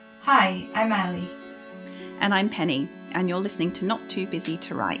Hi, I'm Ali. And I'm Penny, and you're listening to Not Too Busy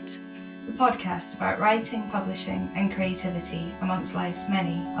to Write, the podcast about writing, publishing and creativity amongst life's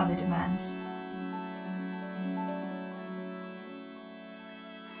many other demands.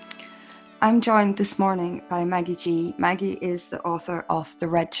 I'm joined this morning by Maggie G. Maggie is the author of The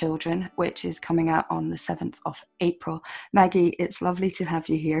Red Children, which is coming out on the 7th of April. Maggie, it's lovely to have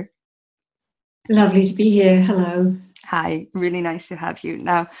you here. Lovely to be here. Hello. Hi, really nice to have you.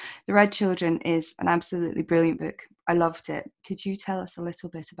 Now, The Red Children is an absolutely brilliant book. I loved it. Could you tell us a little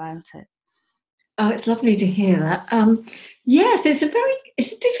bit about it? Oh, it's lovely to hear that. Yes, it's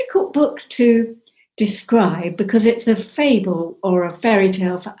a difficult book to describe because it's a fable or a fairy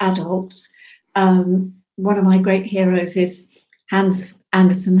tale for adults. One of my great heroes is Hans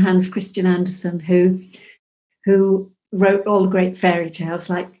Christian Andersen, who wrote all the great fairy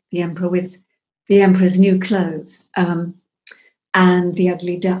tales like The Emperor with the Emperor's New Clothes, and The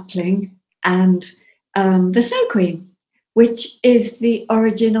Ugly Duckling, and The Snow Queen, which is the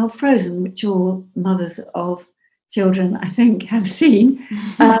origin of Frozen, which all mothers of children, I think, have seen,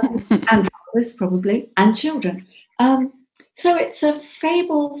 and fathers probably, and children. So it's a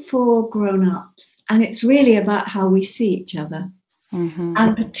fable for grown-ups, and it's really about how we see each other,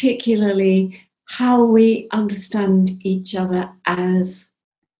 and particularly how we understand each other as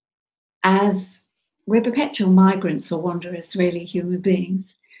we're perpetual migrants or wanderers, really, human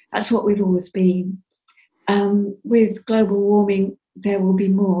beings. That's what we've always been. With global warming, there will be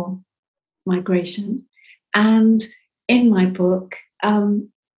more migration. And in my book,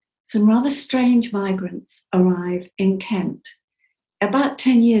 some rather strange migrants arrive in Kent about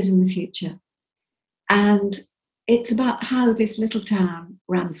 10 years in the future. And it's about how this little town,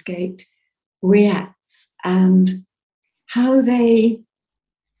 Ramsgate, reacts and how they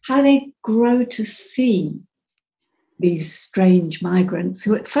grow to see these strange migrants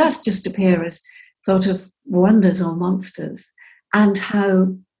who at first just appear as sort of wonders or monsters, and how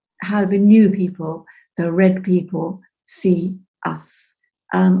the new people, the red people, see us.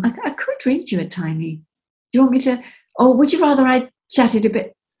 I could read you a tiny. Do you want me to, or would you rather I chatted a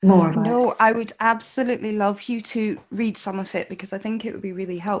bit more about it? No, I would absolutely love you to read some of it because I think it would be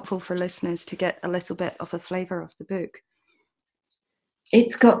really helpful for listeners to get a little bit of a flavour of the book.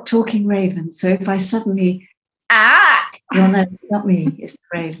 It's got talking ravens, so if I suddenly well, no, not me, it's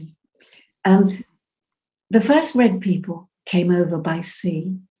the raven. The first red people came over by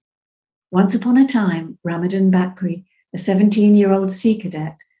sea. Once upon a time, Ramadan Bakri, a 17-year-old sea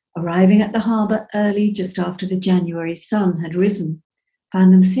cadet, arriving at the harbour early just after the January sun had risen,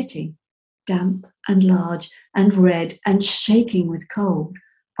 found them sitting, damp and large and red and shaking with cold,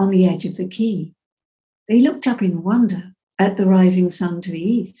 on the edge of the quay. They looked up in wonder at the rising sun to the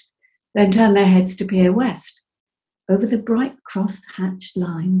east, then turned their heads to peer west, over the bright crossed-hatched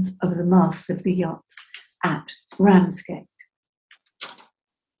lines of the masts of the yachts at Ramsgate.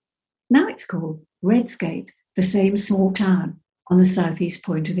 Now it's called Redsgate, the same small town on the southeast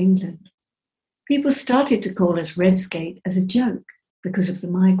point of England. People started to call us Redsgate as a joke because of the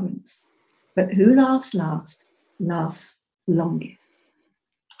migrants. But who laughs last, laughs longest.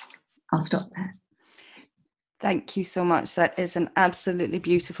 I'll stop there. Thank you so much. That is an absolutely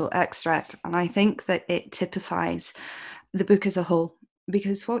beautiful extract. And I think that it typifies the book as a whole,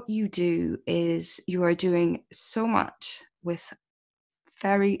 because what you do is you are doing so much with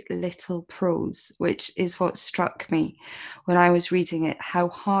very little prose, which is what struck me when I was reading it, how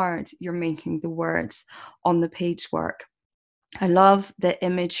hard you're making the words on the page work. I love the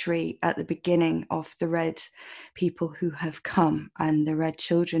imagery at the beginning of the red people who have come and the red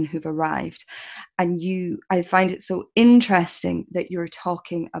children who've arrived. And I find it so interesting that you're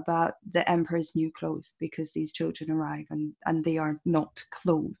talking about the Emperor's New Clothes because these children arrive and they are not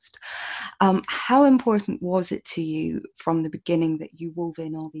clothed. How important was it to you from the beginning that you wove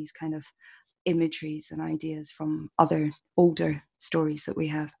in all these kind of imageries and ideas from other older stories that we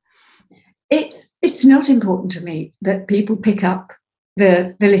have? It's not important to me that people pick up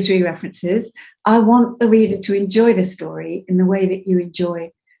the literary references. I want the reader to enjoy the story in the way that you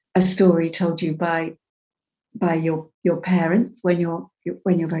enjoy a story told you by your parents when you're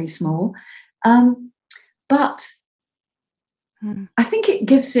very small. But I think it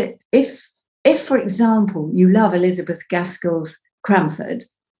gives it, if for example you love Elizabeth Gaskell's Cranford,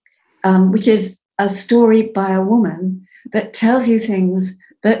 which is a story by a woman that tells you things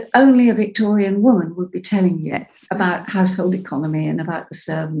that only a Victorian woman would be telling you, yes, about household economy and about the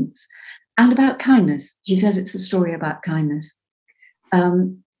servants and about kindness. She says it's a story about kindness.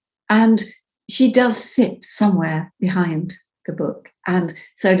 And she does sit somewhere behind the book, and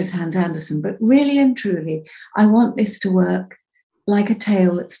so does Hans Andersen. But really and truly, I want this to work like a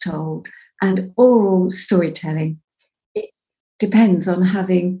tale that's told, and oral storytelling, it depends on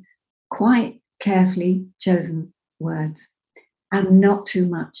having quite carefully chosen words and not too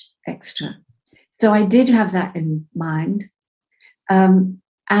much extra. So I did have that in mind.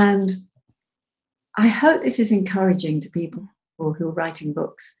 And I hope this is encouraging to people who are writing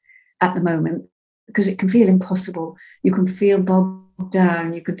books at the moment, because it can feel impossible. You can feel bogged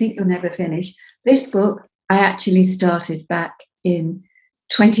down. You can think you'll never finish. This book I actually started back in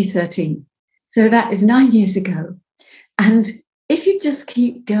 2013. So that is 9 years ago. And if you just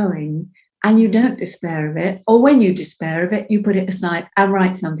keep going and you don't despair of it, or when you despair of it, you put it aside and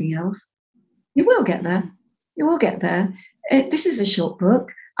write something else, you will get there. You will get there. This is a short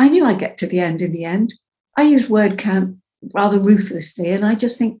book. I knew I'd get to the end in the end. I use word count rather ruthlessly, and I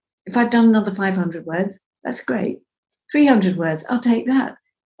just think if I've done another 500 words, that's great. 300 words, I'll take that.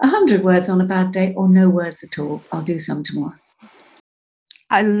 100 words on a bad day, or no words at all, I'll do some tomorrow.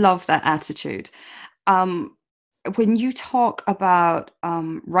 I love that attitude. When you talk about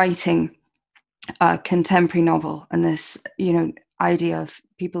writing a contemporary novel and this, idea of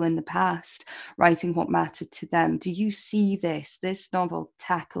people in the past writing what mattered to them, do you see this novel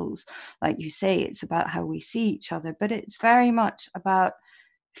tackles, like you say, it's about how we see each other, but it's very much about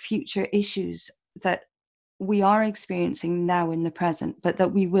future issues that we are experiencing now in the present, but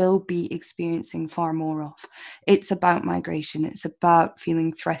that we will be experiencing far more of. It's about migration, it's about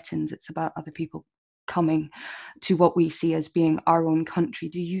feeling threatened, it's about other people coming to what we see as being our own country.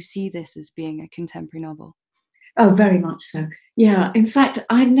 Do you see this as being a contemporary novel? Oh, very much so. Yeah. In fact,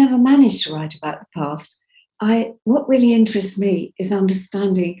 I've never managed to write about the past. What really interests me is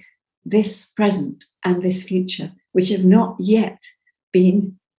understanding this present and this future, which have not yet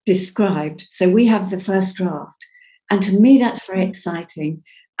been described. So we have the first draft. And to me, that's very exciting.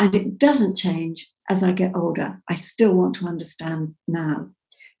 And it doesn't change as I get older. I still want to understand now.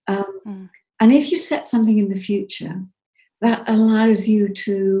 And if you set something in the future, that allows you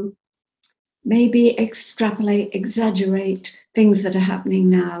to maybe extrapolate, exaggerate things that are happening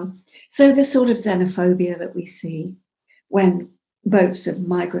now. So the sort of xenophobia that we see when boats of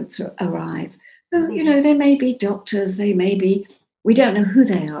migrants arrive, they may be doctors, they may be, we don't know who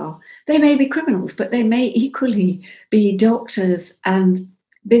they are, they may be criminals, but they may equally be doctors and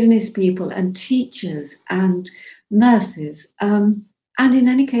business people and teachers and nurses. And in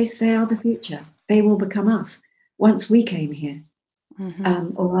any case, they are the future. They will become us once we came here.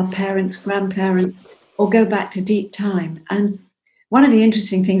 Or our parents, grandparents, or go back to deep time. And one of the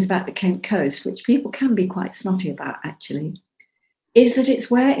interesting things about the Kent Coast, which people can be quite snotty about actually, is that it's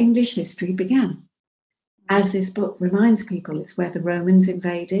where English history began. As this book reminds people, it's where the Romans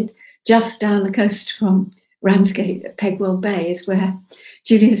invaded. Just down the coast from Ramsgate at Pegwell Bay is where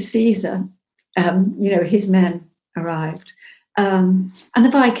Julius Caesar, his men arrived. And the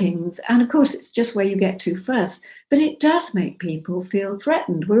Vikings, and of course it's just where you get to first, but it does make people feel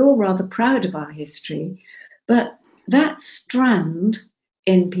threatened. We're all rather proud of our history, but that strand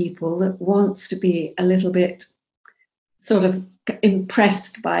in people that wants to be a little bit sort of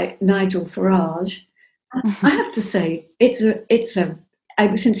impressed by Nigel Farage, I have to say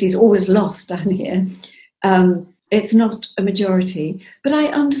since he's always lost down here, it's not a majority, but I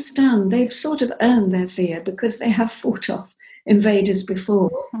understand they've sort of earned their fear because they have fought off invaders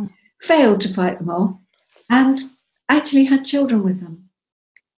before, failed to fight them off, and actually had children with them.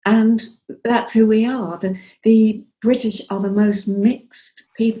 And that's who we are. The British are the most mixed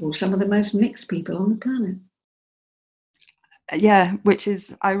people, some of the most mixed people on the planet. Yeah, which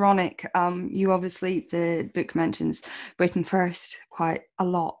is ironic. You obviously, the book mentions Britain First quite a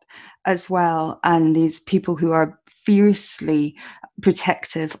lot as well, and these people who are fiercely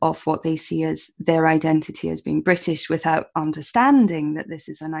protective of what they see as their identity as being British, without understanding that this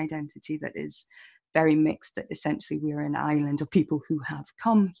is an identity that is very mixed, that essentially we are an island of people who have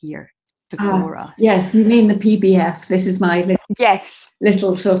come here before us. Yes, you mean the PBF. This is my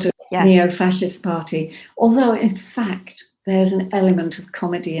little sort of neo-fascist party. Although, in fact, there's an element of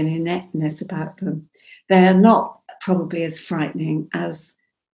comedy and ineptness about them. They're not probably as frightening as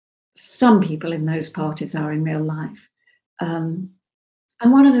some people in those parties are in real life. And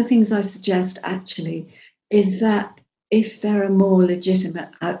one of the things I suggest actually is that if there are more legitimate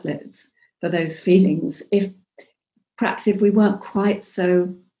outlets for those feelings, if we weren't quite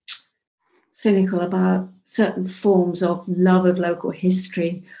so cynical about certain forms of love of local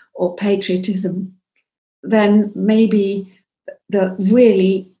history or patriotism, then maybe the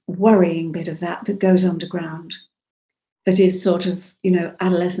really worrying bit of that goes underground, that is sort of,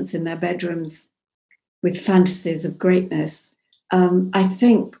 adolescents in their bedrooms with fantasies of greatness. I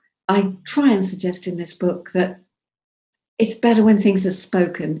think I try and suggest in this book that it's better when things are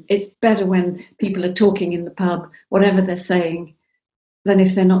spoken. It's better when people are talking in the pub, whatever they're saying, than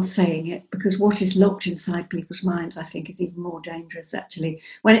if they're not saying it, because what is locked inside people's minds, I think, is even more dangerous, actually.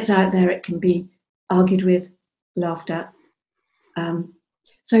 When it's out there, it can be argued with, laughed at.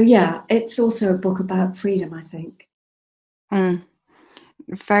 So, yeah, it's also a book about freedom, I think.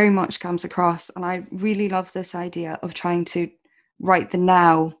 Very much comes across. And I really love this idea of trying to write the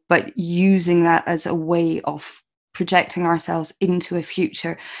now, but using that as a way of projecting ourselves into a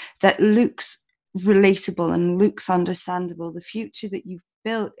future that looks relatable and looks understandable. The future that you've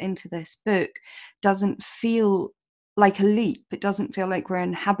built into this book doesn't feel like a leap. It doesn't feel like we're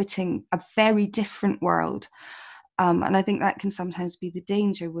inhabiting a very different world. And I think that can sometimes be the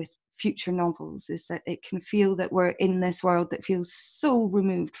danger with future novels, is that it can feel that we're in this world that feels so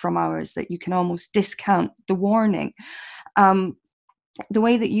removed from ours that you can almost discount the warning. The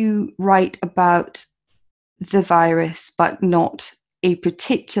way that you write about the virus, but not a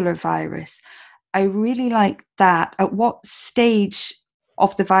particular virus, I really like that. At what stage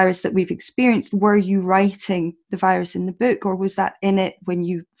of the virus that we've experienced were you writing the virus in the book, or was that in it when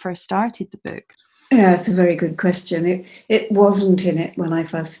you first started the book? Yeah, it's a very good question. It wasn't in it when I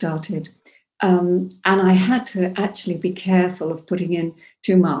first started. And I had to actually be careful of putting in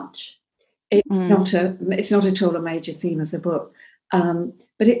too much. It's not at all a major theme of the book.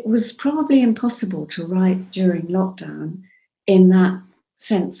 But it was probably impossible to write during lockdown in that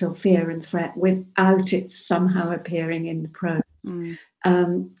sense of fear and threat without it somehow appearing in the prose.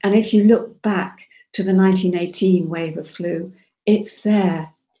 And if you look back to the 1918 wave of flu, it's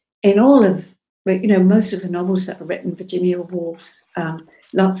there in all of, most of the novels that are written, Virginia Woolf's,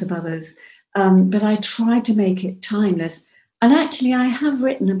 lots of others. But I tried to make it timeless. And actually, I have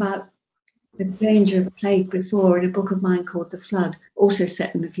written about the danger of plague before in a book of mine called The Flood, also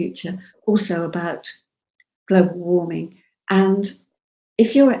set in the future, also about global warming. And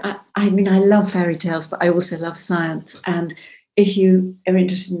if I love fairy tales, but I also love science. And if you are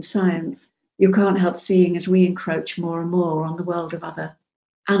interested in science, you can't help seeing as we encroach more and more on the world of other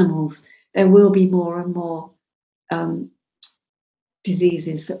animals, there will be more and more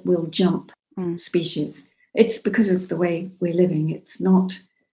diseases that will jump species. It's because of the way we're living. It's not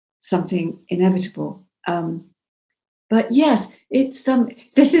something inevitable. But yes, it's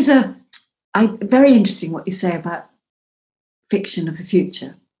this is very interesting what you say about fiction of the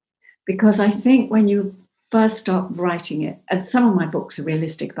future, because I think when you first start writing it, and some of my books are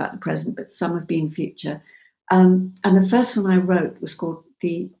realistic about the present, but some have been future. And the first one I wrote was called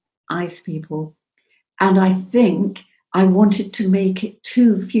The Ice People. And I think I wanted to make it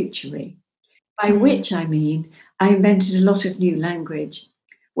too futury, by which I mean I invented a lot of new language.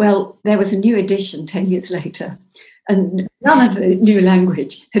 Well, there was a new edition 10 years later, and none of the new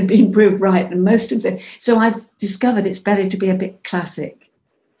language had been proved right. And so I've discovered it's better to be a bit classic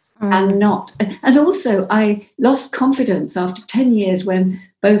and not. And also I lost confidence after 10 years when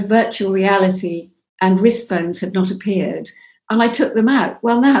both virtual reality and wrist phones had not appeared. And I took them out.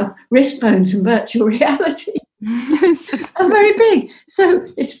 Well, now wrist phones and virtual reality are very big. So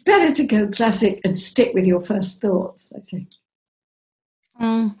it's better to go classic and stick with your first thoughts, I think.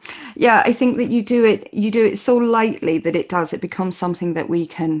 Yeah, I think that you do it so lightly that it becomes something that we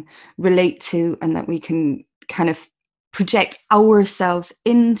can relate to and that we can kind of project ourselves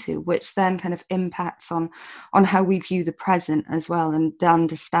into, which then kind of impacts on how we view the present as well, and the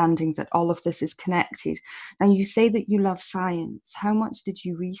understanding that all of this is connected. Now, you say that you love science. How much did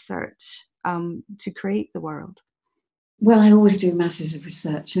you research to create the world? Well, I always do masses of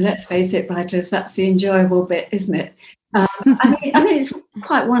research, and let's face it, writers, that's the enjoyable bit, isn't it? I mean, it's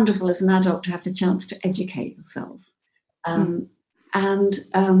quite wonderful as an adult to have the chance to educate yourself.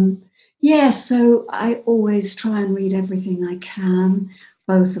 So I always try and read everything I can,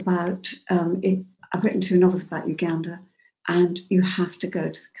 both about I've written 2 novels about Uganda, and you have to go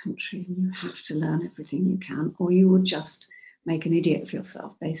to the country and you have to learn everything you can, or you will just make an idiot of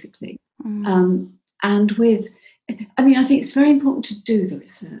yourself, basically. I think it's very important to do the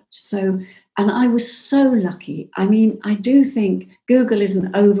research. So, and I was so lucky. I mean, I do think Google is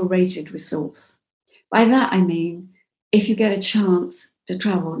an overrated resource. By that, I mean, if you get a chance to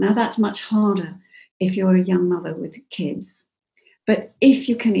travel. Now, that's much harder if you're a young mother with kids. But if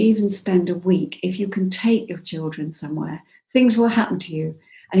you can even spend a week, if you can take your children somewhere, things will happen to you.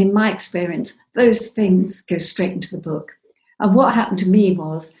 And in my experience, those things go straight into the book. And what happened to me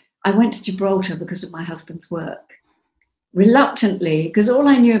was I went to Gibraltar because of my husband's work. Reluctantly, because all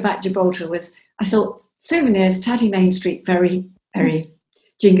I knew about Gibraltar was, I thought, souvenirs, Tatty Main Street, very, very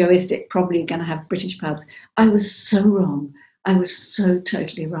jingoistic, probably going to have British pubs. I was so wrong. I was so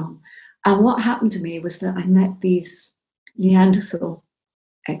totally wrong. And what happened to me was that I met these Neanderthal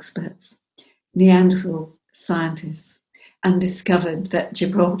experts, Neanderthal scientists, and discovered that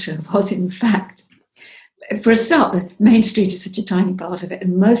Gibraltar was in fact, for a start, the main street is such a tiny part of it,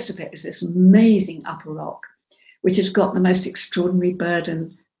 and most of it is this amazing upper rock, which has got the most extraordinary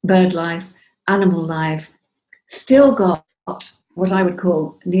bird life, animal life, still got what I would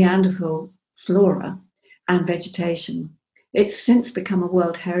call Neanderthal flora and vegetation. It's since become a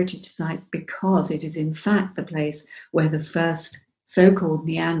World Heritage Site because it is in fact the place where the first so-called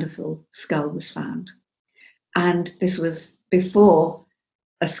Neanderthal skull was found. And this was before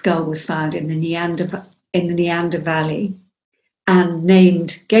a skull was found in the Neander Valley, and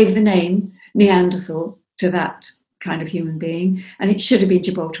gave the name Neanderthal to that kind of human being. And it should have been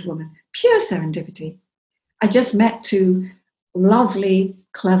Gibraltar woman. Pure serendipity. I just met two lovely,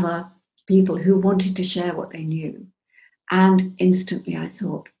 clever people who wanted to share what they knew. And instantly I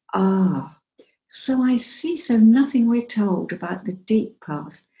thought, so I see. So nothing we're told about the deep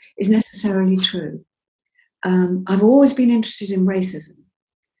past is necessarily true. I've always been interested in racism,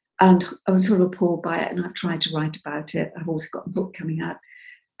 and I was sort of appalled by it, and I've tried to write about it. I've also got a book coming out,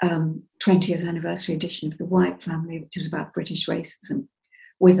 20th anniversary edition of The White Family, which is about British racism,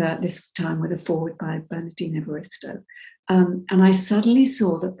 this time with a foreword by Bernardine Evaristo. And I suddenly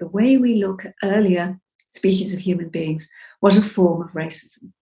saw that the way we look at earlier species of human beings was a form of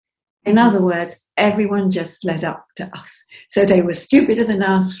racism. In other words, everyone just led up to us. So they were stupider than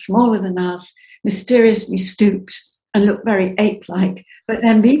us, smaller than us, mysteriously stooped and looked very ape-like. But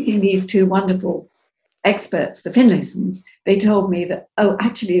then meeting these two wonderful experts, the Finlaysons, they told me that,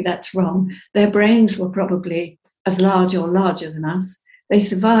 actually that's wrong. Their brains were probably as large or larger than us. They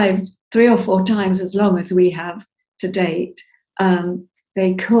survived 3 or 4 times as long as we have to date.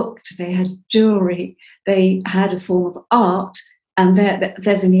 They cooked, they had jewelry, they had a form of art, and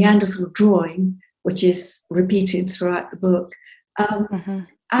there's a Neanderthal drawing, which is repeated throughout the book.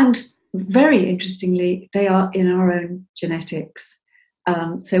 And very interestingly, they are in our own genetics.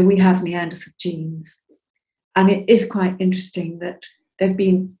 So we have Neanderthal genes. And it is quite interesting that there have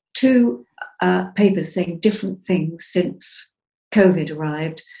been 2 papers saying different things since COVID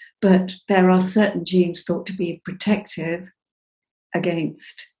arrived, but there are certain genes thought to be protective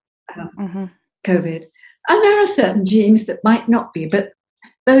against COVID. And there are certain genes that might not be, but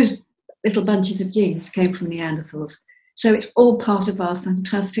those little bunches of genes came from Neanderthals. So it's all part of our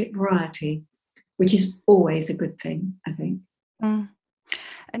fantastic variety, which is always a good thing, I think.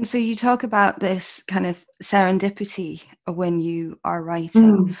 And so you talk about this kind of serendipity when you are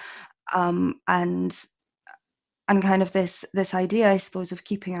writing, and kind of this idea, I suppose, of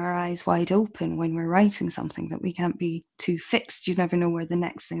keeping our eyes wide open when we're writing something, that we can't be too fixed. You never know where the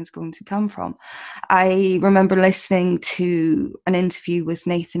next thing is going to come from. I remember listening to an interview with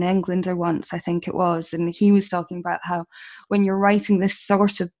Nathan Englander once, I think it was, and he was talking about how when you're writing, this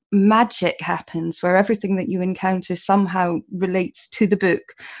sort of magic happens where everything that you encounter somehow relates to the book.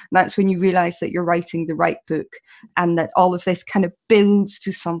 And that's when you realize that you're writing the right book, and that all of this kind of builds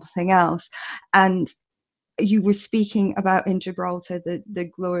to something else. And you were speaking about in Gibraltar the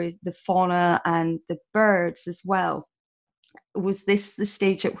glories, the fauna and the birds as well. Was this the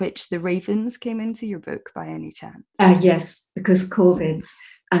stage at which the ravens came into your book by any chance? Yes, because corvids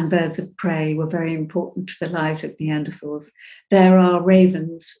and birds of prey were very important to the lives of Neanderthals. There are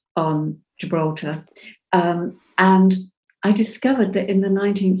ravens on Gibraltar, and I discovered that in the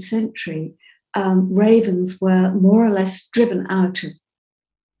 19th century, ravens were more or less driven out of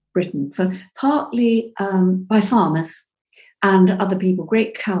Britain, so partly by farmers and other people,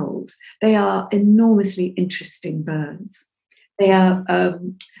 great cowls. They are enormously interesting birds. They are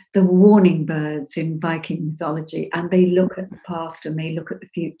the warning birds in Viking mythology, and they look at the past and they look at the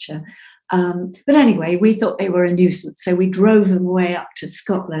future. But anyway, we thought they were a nuisance, so we drove them away up to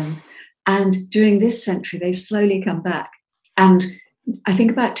Scotland. And during this century, they've slowly come back. And I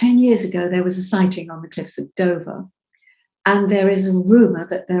think about 10 years ago, there was a sighting on the cliffs of Dover. And there is a rumour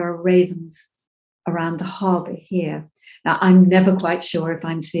that there are ravens around the harbour here. Now, I'm never quite sure if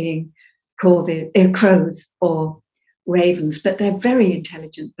I'm seeing crows or ravens, but they're very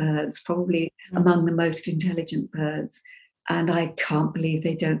intelligent birds, probably among the most intelligent birds. And I can't believe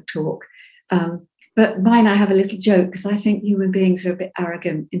they don't talk. But mine, I have a little joke, because I think human beings are a bit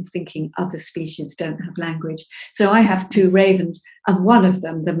arrogant in thinking other species don't have language. So I have 2 ravens, and one of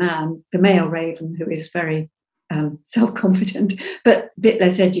them, the male raven, who is very self-confident, but a bit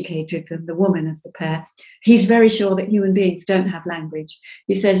less educated than the woman of the pair. He's very sure that human beings don't have language.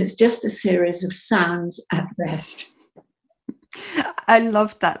 He says it's just a series of sounds at best. I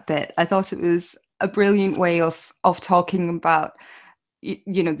loved that bit. I thought it was a brilliant way of talking about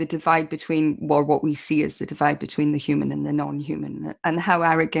the divide between, or what we see as the divide between the human and the non-human, and how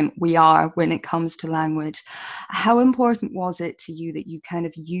arrogant we are when it comes to language. How important was it to you that you kind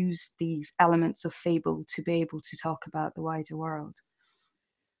of used these elements of fable to be able to talk about the wider world?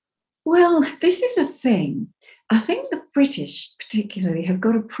 Well, this is a thing. I think the British particularly have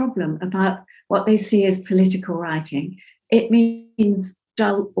got a problem about what they see as political writing. It means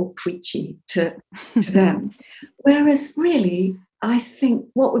dull or preachy to them. Whereas really, I think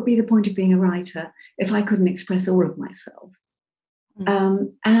what would be the point of being a writer if I couldn't express all of myself?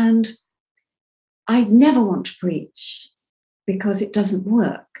 And I never want to preach because it doesn't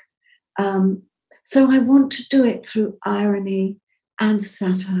work. So I want to do it through irony and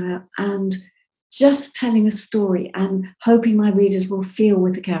satire and just telling a story and hoping my readers will feel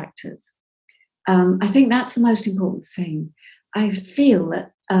with the characters. I think that's the most important thing. I feel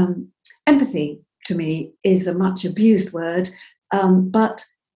that empathy, to me, is a much abused word, but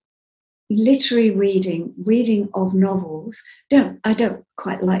literary reading of novels, I don't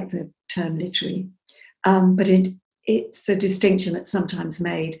quite like the term literary, but it's a distinction that's sometimes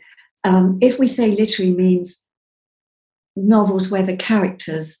made. If we say literary means novels where the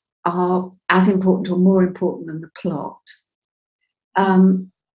characters are as important or more important than the plot,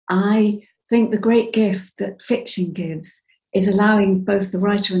 I think the great gift that fiction gives is allowing both the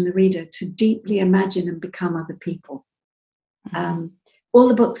writer and the reader to deeply imagine and become other people. All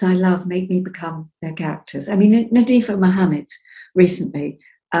the books I love make me become their characters. I mean, Nadifa Mohammed recently,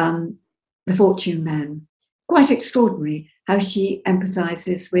 The Fortune Man, quite extraordinary how she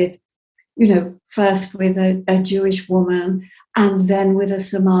empathizes with, first with a Jewish woman and then with a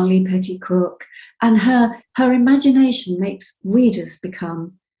Somali petty crook. And her imagination makes readers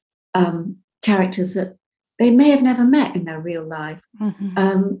become characters that they may have never met in their real life.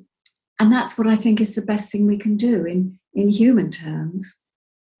 And that's what I think is the best thing we can do in human terms,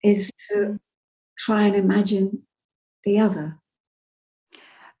 is to try and imagine the other.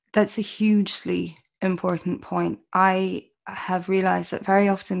 That's a hugely important point. I have realized that very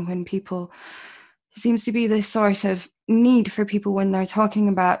often when people, there seems to be this sort of need for people when they're talking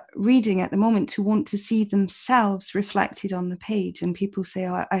about reading at the moment to want to see themselves reflected on the page, and people say,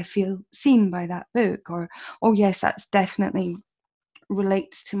 oh, I feel seen by that book, or oh yes, that's definitely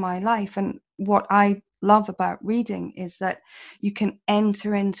relates to my life. And what I love about reading is that you can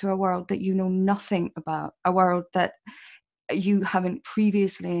enter into a world that you know nothing about, a world that you haven't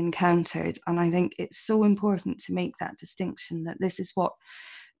previously encountered. And I think it's so important to make that distinction, that this is what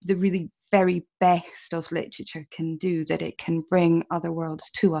the really very best of literature can do, that it can bring other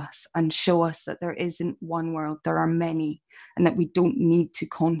worlds to us and show us that there isn't one world, there are many, and that we don't need to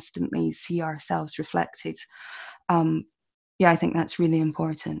constantly see ourselves reflected. I think that's really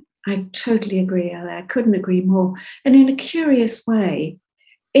important. I totally agree, Ella. I couldn't agree more. And in a curious way,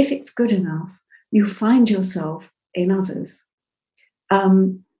 if it's good enough, you find yourself in others.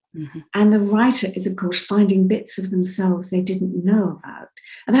 And the writer is, of course, finding bits of themselves they didn't know about.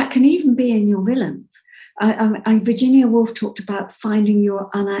 And that can even be in your villains. Virginia Woolf talked about finding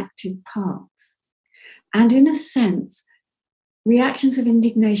your unacted parts. And in a sense, reactions of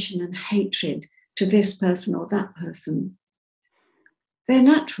indignation and hatred to this person or that person, they're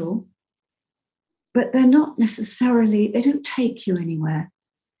natural, but they're not necessarily, they don't take you anywhere.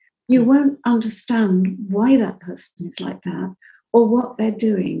 You won't understand why that person is like that or what they're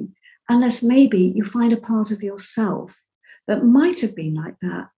doing, unless maybe you find a part of yourself that might have been like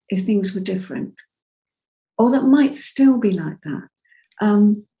that if things were different, or that might still be like that.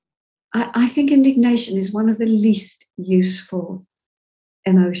 I think indignation is one of the least useful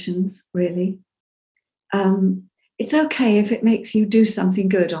emotions, really. It's okay if it makes you do something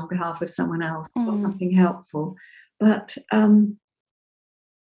good on behalf of someone else or something helpful, but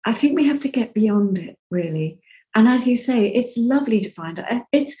I think we have to get beyond it, really. And as you say, it's lovely to find out.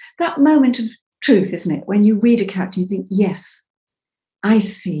 It's that moment of truth, isn't it? When you read a character and you think, yes, I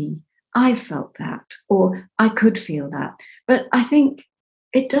see, I felt that, or I could feel that. But I think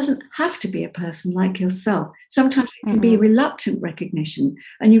it doesn't have to be a person like yourself. Sometimes it can be reluctant recognition,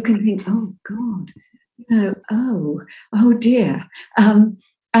 and you can think, oh, God, oh dear. And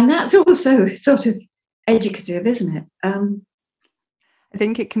that's also sort of educative, isn't it? I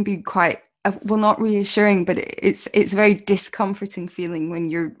think it can be quite, not reassuring, but it's a very discomforting feeling when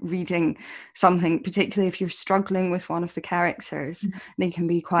you're reading something, particularly if you're struggling with one of the characters. They can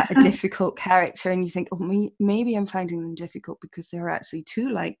be quite a difficult character, and you think, oh, maybe I'm finding them difficult because they're actually too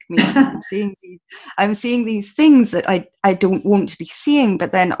like me. I'm seeing these things that I don't want to be seeing.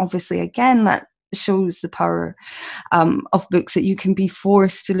 But then obviously, again, that shows the power of books, that you can be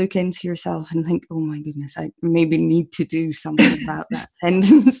forced to look into yourself and think, oh my goodness, I maybe need to do something about that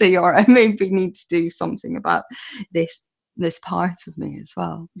tendency, or I maybe need to do something about this part of me as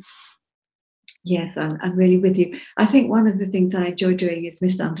well. Yes, I'm really with you. I think one of the things I enjoy doing is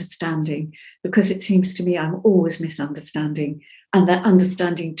misunderstanding, because it seems to me I'm always misunderstanding, and that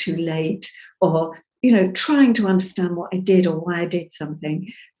understanding too late, or, trying to understand what I did or why I did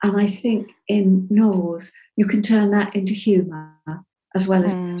something. And I think in novels, you can turn that into humour as well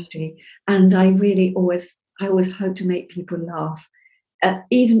as tragedy. And I always hope to make people laugh.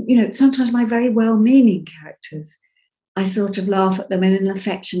 Even, sometimes my very well-meaning characters, I sort of laugh at them in an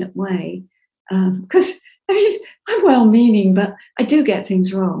affectionate way. Because I'm well-meaning, but I do get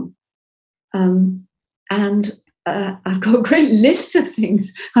things wrong. And I've got great lists of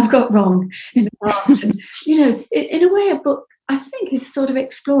things I've got wrong in the past. And, in a way, a book, I think, is sort of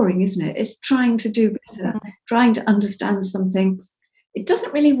exploring, isn't it? It's trying to do better, trying to understand something. It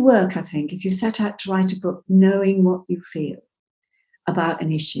doesn't really work, I think, if you set out to write a book knowing what you feel about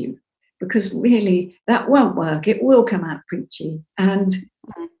an issue, because really that won't work. It will come out preachy. And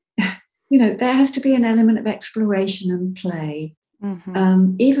there has to be an element of exploration and play,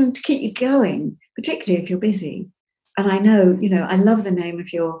 even to keep you going, particularly if you're busy. And I know, I love the name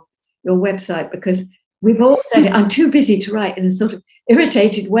of your website, because we've all said it. I'm too busy to write, in a sort of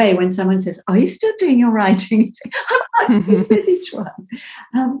irritated way when someone says, are you still doing your writing? I'm too busy to write.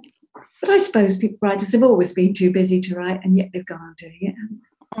 But I suppose writers have always been too busy to write, and yet they've gone on doing it.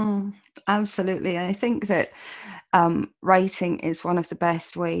 Absolutely. And I think that writing is one of the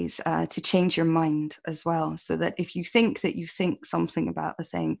best ways to change your mind as well. So that if you think that you think something about a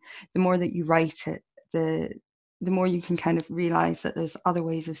thing, the more that you write it, the more you can kind of realize that there's other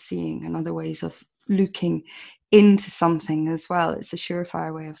ways of seeing and other ways of looking into something as well. It's a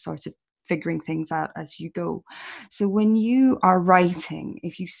surefire way of sort of figuring things out as you go. So when you are writing,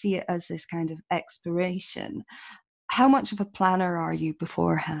 if you see it as this kind of exploration, how much of a planner are you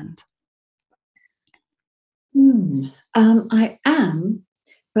beforehand? I am,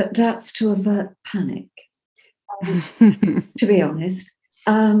 but that's to avert panic, to be honest.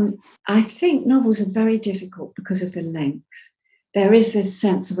 I think novels are very difficult because of the length. There is this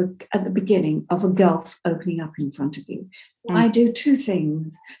sense at the beginning of a gulf opening up in front of you. I do two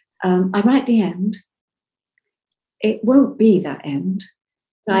things. I write the end. It won't be that end.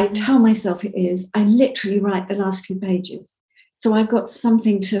 I tell myself it is. I literally write the last few pages. So I've got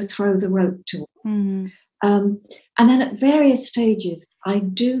something to throw the rope to. And then at various stages, I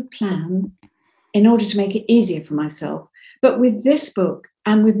do plan in order to make it easier for myself. But with this book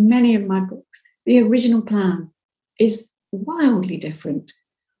and with many of my books, the original plan is wildly different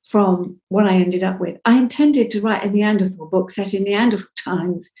from what I ended up with. I intended to write a Neanderthal book set in Neanderthal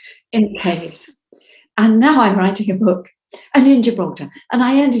times in caves. And now I'm writing a book, and in Gibraltar. And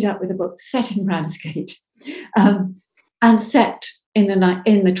I ended up with a book set in Ramsgate and set in the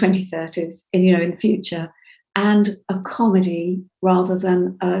 2030s, in the future, and a comedy rather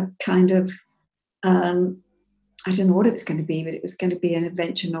than a kind of, I don't know what it was going to be, but it was going to be an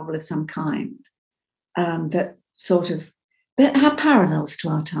adventure novel of some kind that had parallels to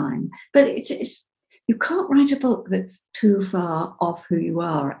our time. But it's you can't write a book that's too far off who you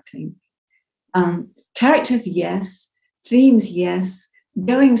are, I think. Characters, yes. Themes, yes.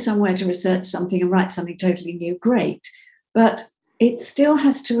 Going somewhere to research something and write something totally new, great. But it still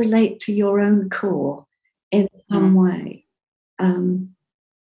has to relate to your own core in some way.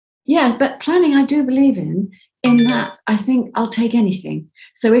 But planning I do believe in that I think I'll take anything.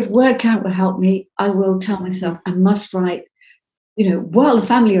 So if word count will help me, I will tell myself I must write, while the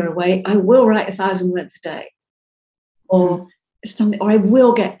family are away, I will write 1,000 words a day. Or something, or I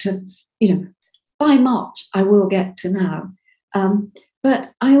will get to, by March, I will get to now.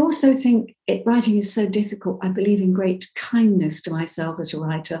 But I also think writing is so difficult. I believe in great kindness to myself as a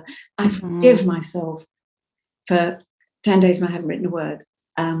writer. I forgive myself for 10 days when I haven't written a word,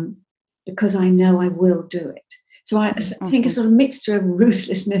 because I know I will do it. So I think a sort of mixture of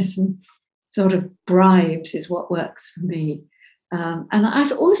ruthlessness and sort of bribes is what works for me. And I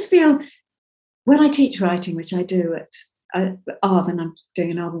always feel when I teach writing, which I do at Arvin, I'm doing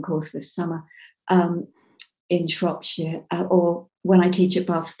an Arvin course this summer in Shropshire, or when I teach at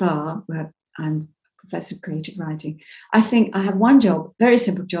Bath Spa, where I'm Professor of Creative Writing, I think I have one job, very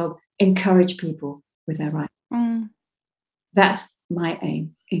simple job: encourage people with their writing. That's my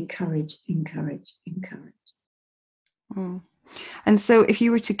aim: encourage, encourage, encourage. And so if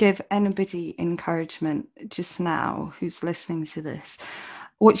you were to give anybody encouragement just now who's listening to this,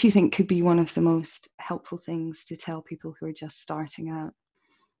 what do you think could be one of the most helpful things to tell people who are just starting out?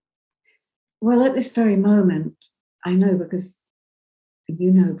 Well, at this very moment, I know because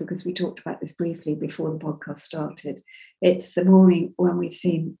because we talked about this briefly before the podcast started. It's the morning when we've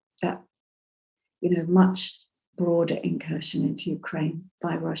seen that, much broader incursion into Ukraine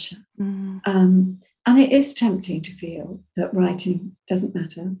by Russia. And it is tempting to feel that writing doesn't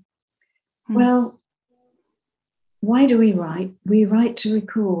matter. Well, why do we write? We write to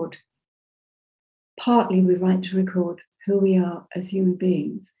record. Partly we write to record who we are as human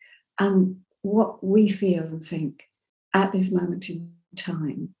beings and what we feel and think at this moment in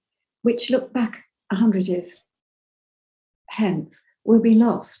time, which look back 100 years hence will be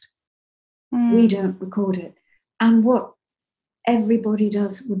lost. We don't record it. And what everybody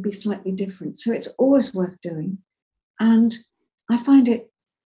does would be slightly different. So it's always worth doing. And I find it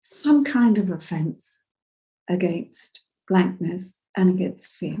some kind of offence against blankness and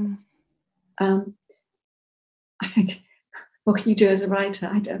against fear. I think, what can you do as a writer?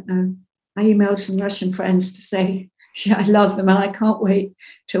 I don't know. I emailed some Russian friends to say, yeah, I love them and I can't wait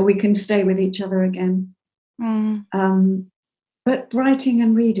till we can stay with each other again. But writing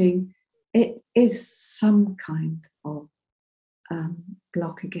and reading, it is some kind of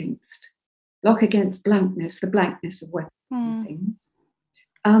block against blankness, the blankness of weapons and things.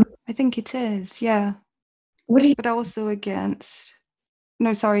 I think it is, yeah. But also against...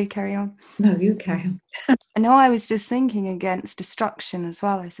 No, sorry, carry on. No, you carry on. No, I was just thinking against destruction as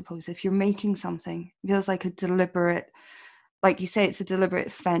well, I suppose. If you're making something, it feels like a deliberate, like you say, it's a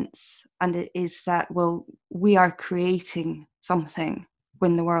deliberate fence. And it is that, well, we are creating something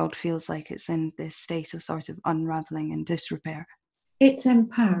when the world feels like it's in this state of sort of unraveling and disrepair. It's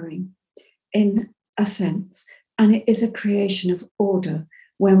empowering in a sense. And it is a creation of order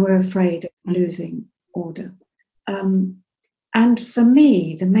when we're afraid of losing order. And for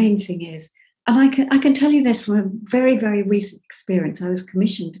me, the main thing is, and I can tell you this from a very, very recent experience. I was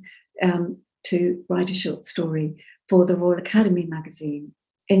commissioned to write a short story for the Royal Academy magazine,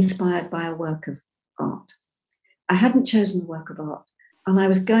 inspired by a work of art. I hadn't chosen the work of art, and I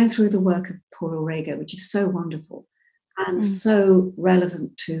was going through the work of Paula Rego, which is so wonderful and so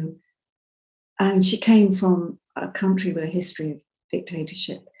relevant to, and she came from a country with a history of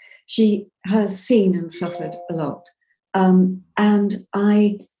dictatorship. She has seen and suffered a lot. And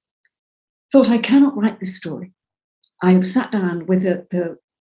I thought, I cannot write this story. I sat down with the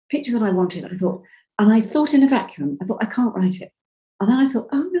picture that I wanted. I thought in a vacuum. I thought, I can't write it. And then I thought,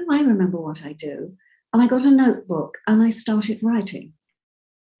 oh no, I remember what I do. And I got a notebook and I started writing.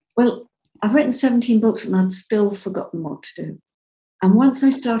 Well, I've written 17 books and I've still forgotten what to do. And once I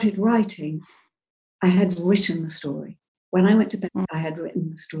started writing, I had written the story. When I went to bed, I had written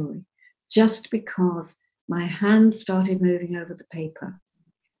the story, just because my hand started moving over the paper,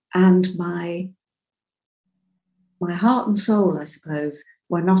 and my heart and soul, I suppose,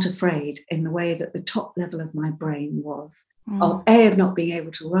 were not afraid in the way that the top level of my brain was, of A, of not being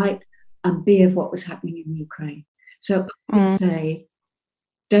able to write, and B, of what was happening in Ukraine. So I would say,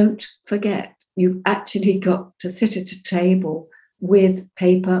 don't forget, you've actually got to sit at a table with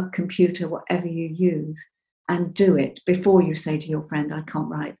paper, computer, whatever you use, and do it before you say to your friend, I can't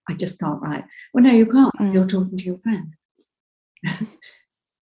write, I just can't write. Well, no, you can't. You're talking to your friend.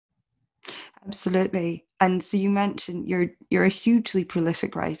 Absolutely. And so you mentioned you're a hugely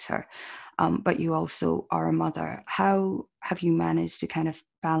prolific writer, but you also are a mother. How have you managed to kind of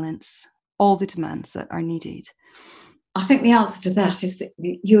balance all the demands that are needed? I think the answer to that is that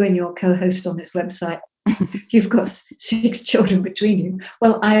you and your co-host on this website, you've got 6 children between you.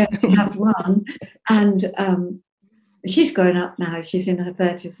 Well, I only have one, and she's grown up now. She's in her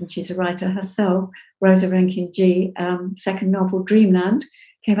 30s and she's a writer herself. Rosa Rankin G, second novel, Dreamland,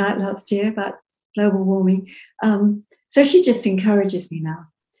 came out last year about global warming. So she just encourages me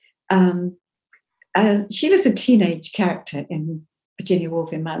now. She was a teenage character in Virginia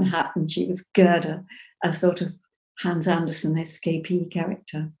Woolf in Manhattan. She was Gerda, a sort of Hans Andersen escapee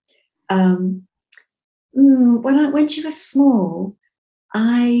character. When she was small,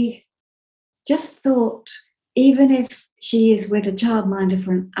 I just thought, even if she is with a childminder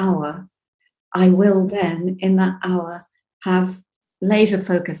for an hour, I will then, in that hour, have laser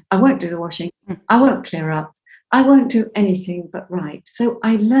focus. I won't do the washing. I won't clear up. I won't do anything but write. So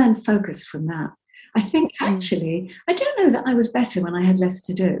I learned focus from that. I think actually, I don't know that I was better when I had less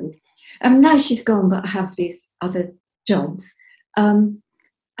to do. Now she's gone, but I have these other jobs.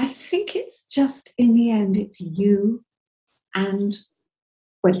 I think it's just, in the end, it's you and,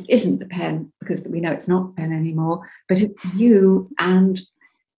 well, it isn't the pen, because we know it's not the pen anymore, but it's you and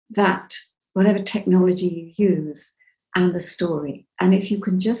that, whatever technology you use, and the story. And if you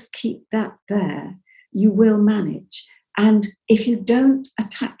can just keep that there, you will manage. And if you don't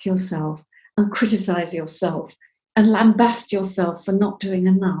attack yourself and criticize yourself and lambast yourself for not doing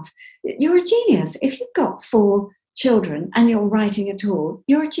enough, you're a genius. If you've got 4 children and you're writing at all,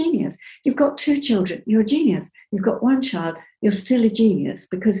 you're a genius. You've got 2 children, you're a genius. You've got 1 child, you're still a genius,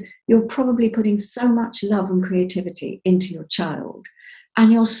 because you're probably putting so much love and creativity into your child,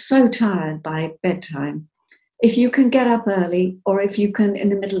 and you're so tired by bedtime. If you can get up early, or if you can in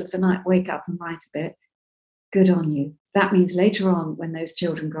the middle of the night wake up and write a bit, good on you. That means later on, when those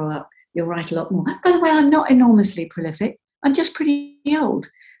children grow up, you'll write a lot more. By the way, I'm not enormously prolific. I'm just pretty old.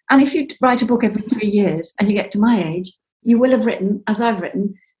 And if you write a book every 3 years and you get to my age, you will have written, as I've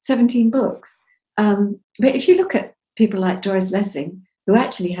written, 17 books. But if you look at people like Doris Lessing, who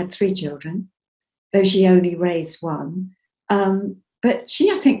actually had 3 children, though she only raised 1, but she,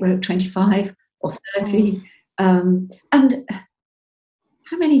 I think, wrote 25 or 30. And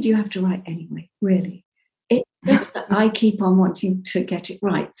how many do you have to write anyway, really? It's just that I keep on wanting to get it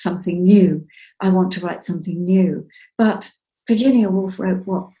right, something new. I want to write something new. But Virginia Woolf wrote,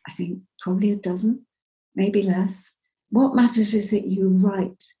 what, I think probably a dozen, maybe less. What matters is that you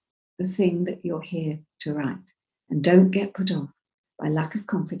write the thing that you're here to write, and don't get put off by lack of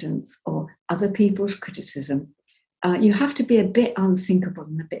confidence or other people's criticism. You have to be a bit unsinkable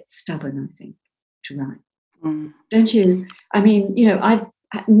and a bit stubborn, I think, to write. Don't you? I mean, I've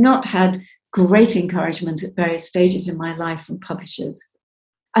not had great encouragement at various stages in my life from publishers.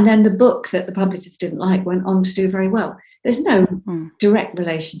 And then the book that the publishers didn't like went on to do very well. There's no direct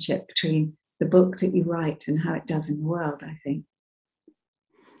relationship between the book that you write and how it does in the world, I think.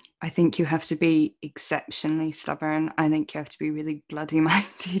 I think you have to be exceptionally stubborn. I think you have to be really bloody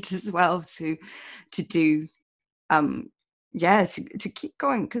minded as well to do to keep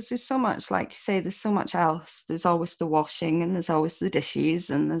going, because there's so much, like you say, there's so much else. There's always the washing, and there's always the dishes,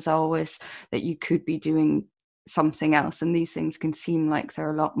 and there's always that you could be doing something else, and these things can seem like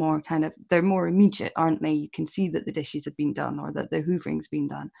they're a lot more they're more immediate, aren't they? You can see that the dishes have been done, or that the hoovering's been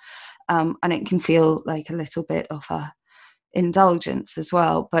done, and it can feel like a little bit of a indulgence as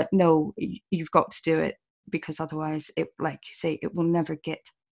well. But no, you've got to do it, because otherwise it, like you say, it will never get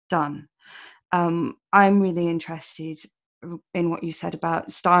done. I'm really interested in what you said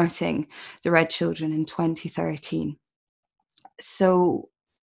about starting the Red Children in 2013. So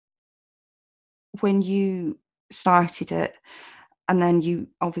when you started it, and then you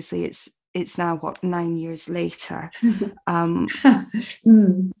obviously it's now what, 9 years later.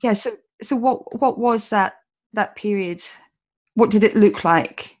 Yeah. So what was that period? What did it look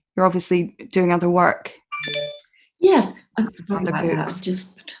like? You're obviously doing other work. Yes, I'm other books. I'll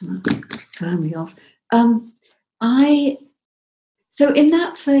just turn me off. So in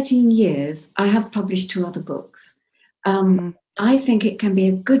that 13 years, I have published 2 other books. I think it can be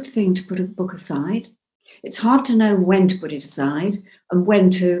a good thing to put a book aside. It's hard to know when to put it aside and when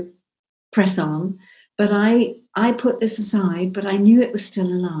to press on, but I put this aside, but I knew it was still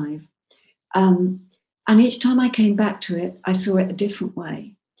alive. And each time I came back to it, I saw it a different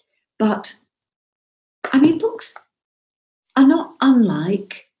way. But, I mean, books are not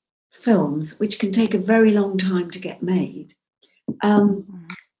unlike films, which can take a very long time to get made.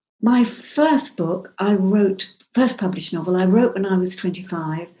 My first book first published novel, I wrote when I was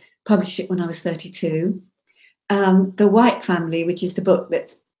 25, published it when I was 32. The White Family, which is the book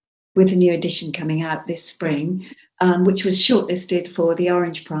that's with a new edition coming out this spring, which was shortlisted for the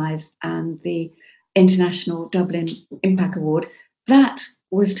Orange Prize and the International Dublin Impact Award, that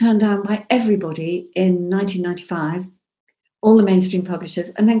was turned down by everybody in 1995, all the mainstream publishers,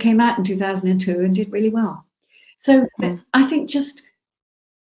 and then came out in 2002 and did really well. So I think just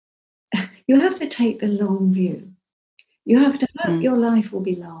you have to take the long view. You have to hope your life will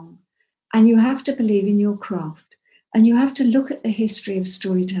be long, and you have to believe in your craft, and you have to look at the history of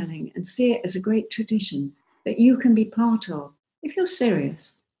storytelling and see it as a great tradition that you can be part of. If you're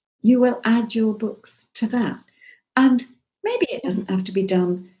serious, you will add your books to that. And maybe it doesn't have to be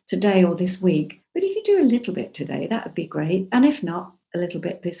done today or this week, but if you do a little bit today, that would be great. And if not, a little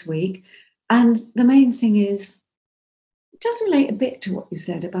bit this week. And the main thing is, it does relate a bit to what you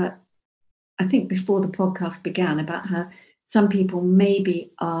said about, I think before the podcast began, about how some people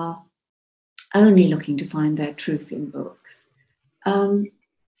maybe are only looking to find their truth in books.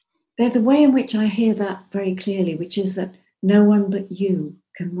 There's a way in which I hear that very clearly, which is that no one but you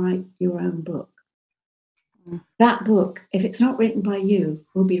can write your own book. That book, if it's not written by you,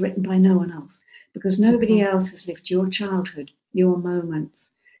 will be written by no one else, because nobody else has lived your childhood, your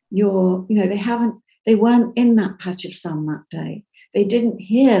moments, they weren't in that patch of sun that day. They didn't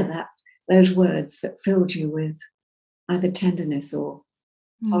hear those words that filled you with either tenderness or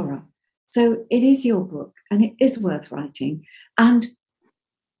horror. So it is your book, and it is worth writing. And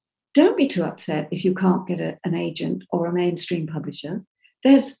don't be too upset if you can't get an agent or a mainstream publisher.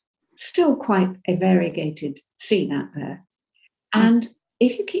 There's still quite a variegated scene out there. And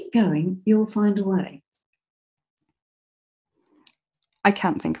if you keep going, you'll find a way. I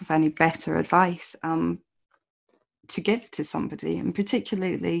can't think of any better advice to give to somebody. And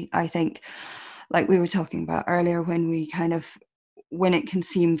particularly, I think, like we were talking about earlier, when it can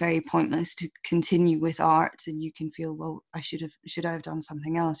seem very pointless to continue with art, and you can feel, well, should I have done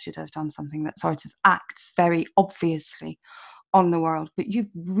something else? Should I have done something that sort of acts very obviously on the world? But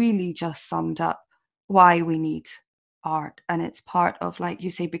you've really just summed up why we need art. And it's part of, like you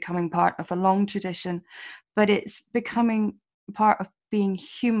say, becoming part of a long tradition, but it's becoming part of being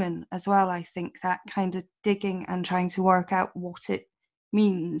human as well. I think that kind of digging and trying to work out what it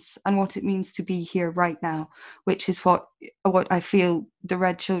means and what it means to be here right now, which is what I feel The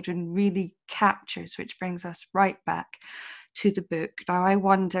Red Children really captures, which brings us right back to the book. Now, I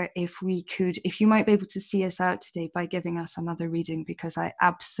wonder if you might be able to see us out today by giving us another reading, because I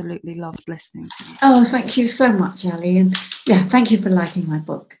absolutely loved listening to you. Oh, thank you so much, Ali. And yeah, thank you for liking my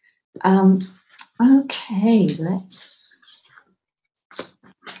book. Okay, let's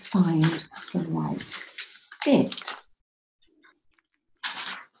find the right bit.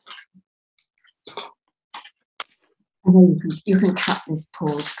 I know you can cut this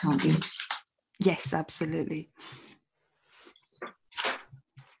pause, can't you? Yes, absolutely.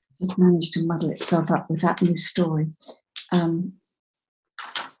 Just managed to muddle itself up with that new story.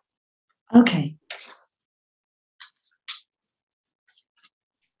 Okay.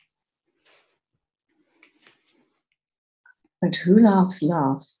 But who laughs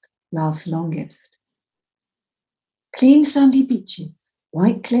last, laughs longest. Clean sandy beaches,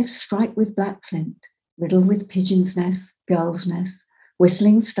 white cliffs striped with black flint, riddled with pigeons' nests, gulls' nests,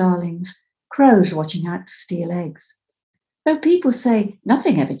 whistling starlings, crows watching out to steal eggs. Though people say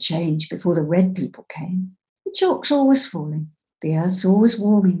nothing ever changed before the red people came, the chalk's always falling, the earth's always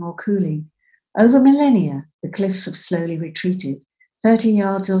warming or cooling. Over millennia, the cliffs have slowly retreated, 30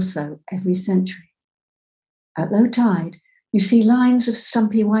 yards or so every century. At low tide, you see lines of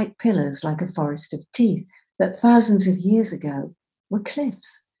stumpy white pillars like a forest of teeth that thousands of years ago were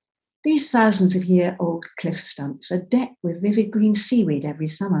cliffs. These thousands of year-old cliff stumps are decked with vivid green seaweed every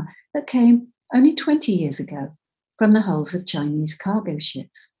summer that came only 20 years ago from the hulls of Chinese cargo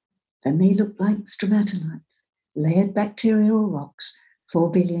ships. Then they look like stromatolites, layered bacterial rocks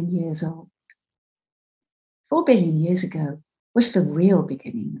 4 billion years old. 4 billion years ago was the real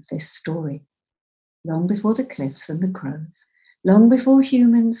beginning of this story. Long before the cliffs and the crows, long before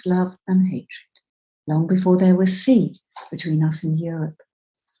humans' love and hatred, long before there was sea between us and Europe,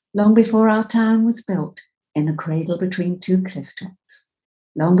 long before our town was built in a cradle between two cliff tops,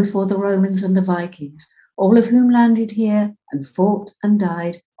 long before the Romans and the Vikings, all of whom landed here and fought and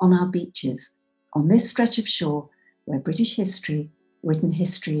died on our beaches, on this stretch of shore where British history, written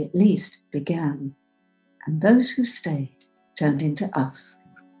history at least, began. And those who stayed turned into us,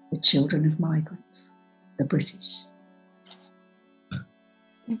 the children of migrants, the British.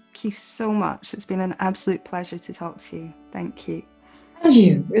 Thank you so much. It's been an absolute pleasure to talk to you. Thank you. And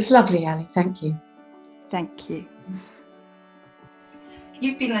you. It's lovely, Ali. Thank you. Thank you.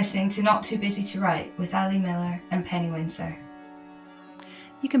 You've been listening to Not Too Busy to Write with Ali Miller and Penny Windsor.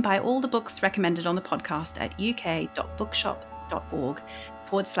 You can buy all the books recommended on the podcast at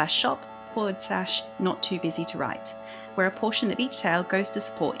uk.bookshop.org/shop/Not Too Busy to Write, where a portion of each sale goes to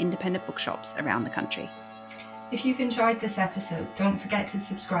support independent bookshops around the country. If you've enjoyed this episode, don't forget to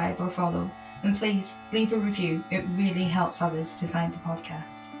subscribe or follow, and please leave a review. It really helps others to find the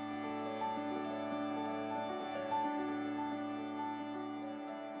podcast.